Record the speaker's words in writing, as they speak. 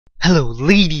Hello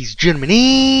ladies, gentlemen,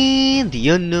 and the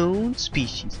unknown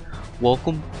species.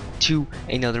 Welcome to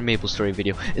another MapleStory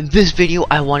video. In this video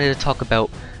I wanted to talk about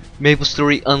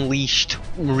MapleStory Unleashed,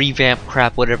 revamp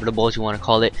crap, whatever the balls you want to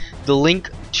call it. The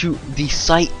link to the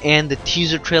site and the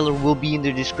teaser trailer will be in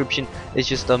the description. It's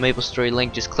just a MapleStory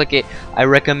link, just click it. I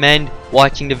recommend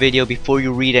watching the video before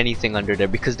you read anything under there,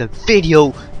 because the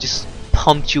video just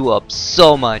pumped you up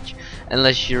so much.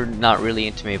 Unless you're not really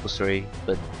into MapleStory,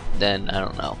 but then I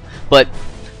don't know. But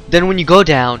then when you go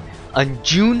down on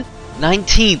June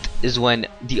 19th is when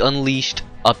the Unleashed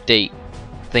update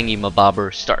thingy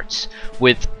mabobber starts,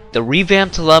 with the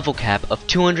revamped level cap of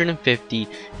 250,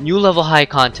 new level high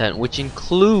content, which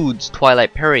includes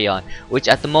Twilight Perion, which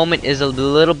at the moment is a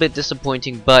little bit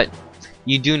disappointing, but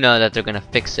you do know that they're gonna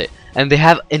fix it. And they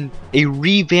have a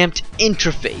revamped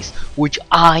interface, which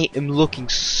I am looking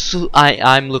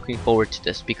I'm looking forward to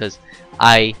this, because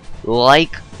I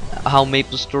like how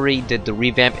MapleStory did the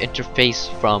revamp interface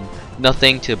from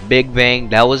nothing to Big Bang.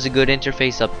 That was a good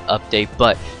interface update,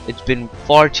 but it's been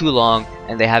far too long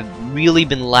and they have really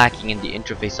been lacking in the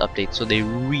interface update, so they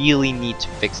really need to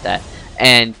fix that.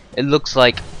 And it looks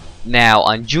like now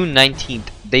on June 19th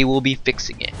they will be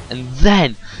fixing it. And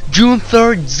then June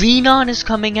 3rd, Xenon is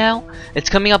coming out. It's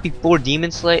coming out before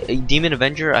Demon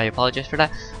Avenger. I apologize for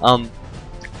that.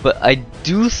 But I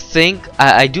do think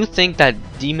that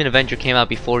Demon Avenger came out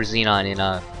before Xenon in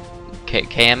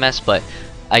KMS, but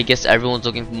I guess everyone's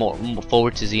looking more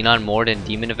forward to Xenon more than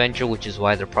Demon Avenger, which is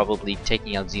why they're probably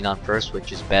taking out Xenon first,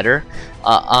 which is better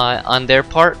on their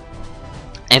part.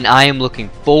 And I am looking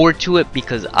forward to it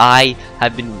because I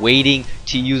have been waiting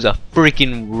to use a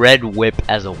freaking red whip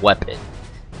as a weapon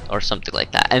or something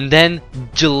like that. And then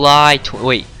July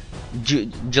 3rd.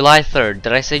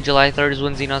 Did I say July 3rd is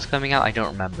when Xenon's coming out? I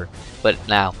don't remember. But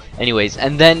now, anyways,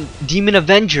 and then Demon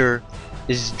Avenger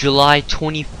is July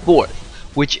 24th,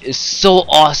 which is so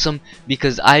awesome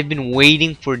because I've been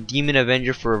waiting for Demon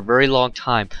Avenger for a very long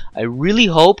time. I really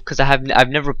hope, because I've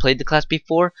never played the class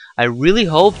before, I really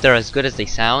hope they're as good as they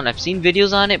sound. I've seen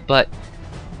videos on it, but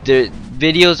the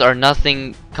videos are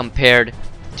nothing compared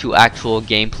to actual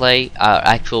gameplay,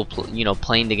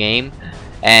 playing the game,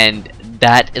 and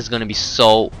that is gonna be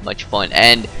so much fun.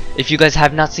 And if you guys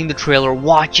have not seen the trailer,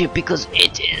 watch it because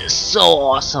it is so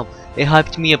awesome. It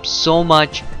hyped me up so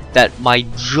much that my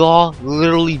jaw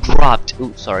literally dropped.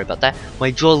 Ooh, sorry about that. My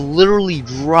jaw literally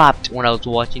dropped when I was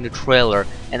watching the trailer,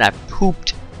 and I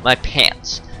pooped my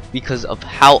pants because of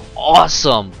how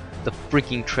awesome the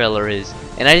freaking trailer is.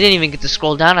 And I didn't even get to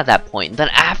scroll down at that point. And then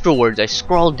afterwards I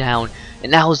scrolled down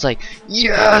and I was like,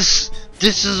 yes,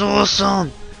 this is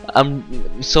awesome.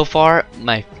 So far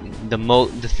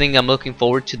the thing I'm looking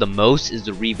forward to the most is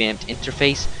the revamped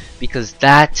interface, because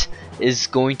that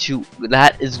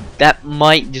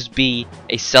might just be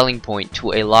a selling point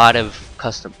to a lot of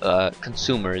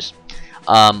consumers.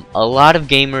 A lot of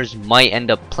gamers might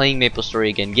end up playing MapleStory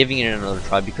again, giving it another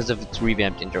try because of its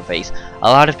revamped interface. A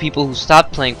lot of people who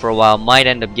stopped playing for a while might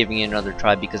end up giving it another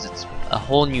try because it's a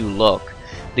whole new look.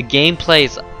 The gameplay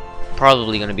is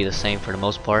probably going to be the same for the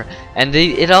most part, and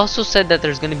it also said that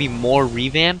there's going to be more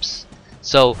revamps,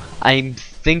 so I'm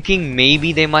thinking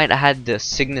maybe they might have had the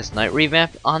Cygnus Knight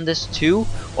revamp on this too,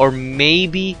 or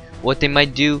maybe what they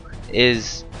might do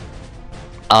is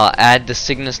add the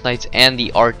Cygnus Knights and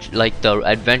the the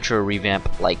Adventurer revamp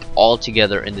all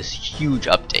together in this huge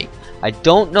update. I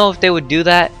don't know if they would do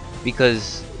that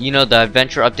because, you know, the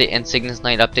Adventure update and Cygnus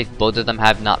Knight update, both of them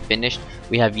have not finished.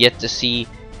 We have yet to see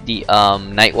the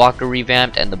Nightwalker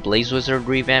revamped and the Blaze Wizard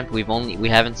revamped. We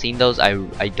haven't seen those.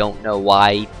 I don't know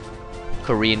why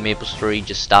Korean MapleStory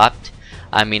just stopped.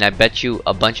 I mean, I bet you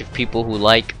a bunch of people who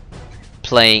like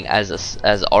playing as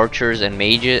archers and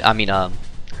mages,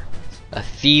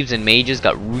 thieves and mages,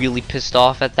 got really pissed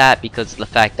off at that because of the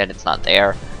fact that it's not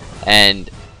there. And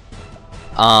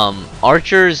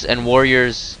archers and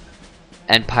warriors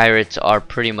and pirates are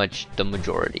pretty much the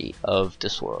majority of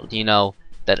this world. You know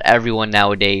that everyone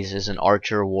nowadays is an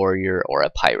archer, warrior, or a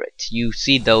pirate. You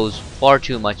see those far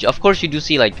too much. Of course you do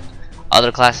see like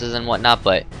other classes and whatnot,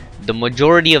 but the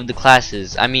majority of the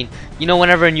classes, I mean, you know,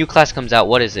 whenever a new class comes out,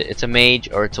 what is it? It's a mage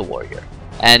or it's a warrior.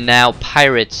 And now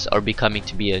pirates are becoming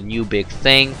to be a new big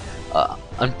thing.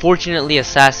 Unfortunately,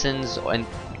 assassins and,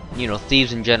 you know,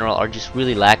 thieves in general are just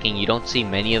really lacking. You don't see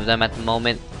many of them at the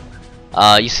moment.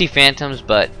 You see phantoms,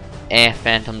 but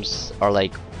phantoms are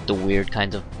like the weird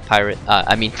kinds of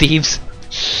thieves.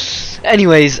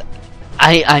 Anyways,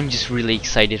 I'm just really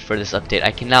excited for this update.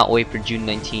 I cannot wait for June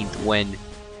 19th when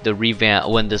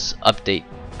this update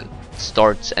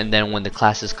starts, and then when the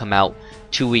classes come out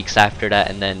 2 weeks after that,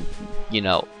 and then, you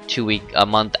know, a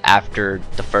month after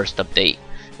the first update,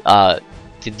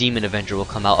 the Demon Avenger will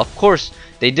come out. Of course,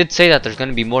 they did say that there's going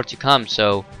to be more to come,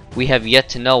 so we have yet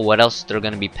to know what else they're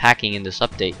going to be packing in this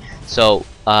update. So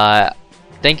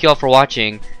thank you all for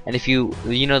watching, and if you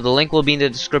know, the link will be in the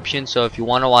description, so if you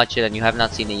want to watch it and you have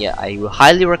not seen it yet, I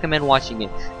highly recommend watching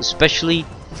it, especially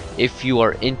if you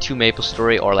are into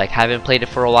MapleStory or like haven't played it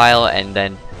for a while, and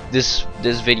then this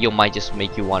video might just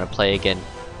make you want to play again.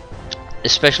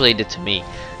 Especially it did to me.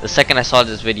 The second I saw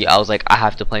this video, I was like, I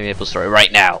have to play MapleStory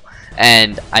right now,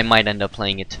 and I might end up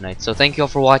playing it tonight. So thank you all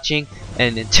for watching,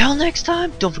 and until next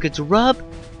time, don't forget to rub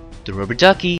the rubber ducky.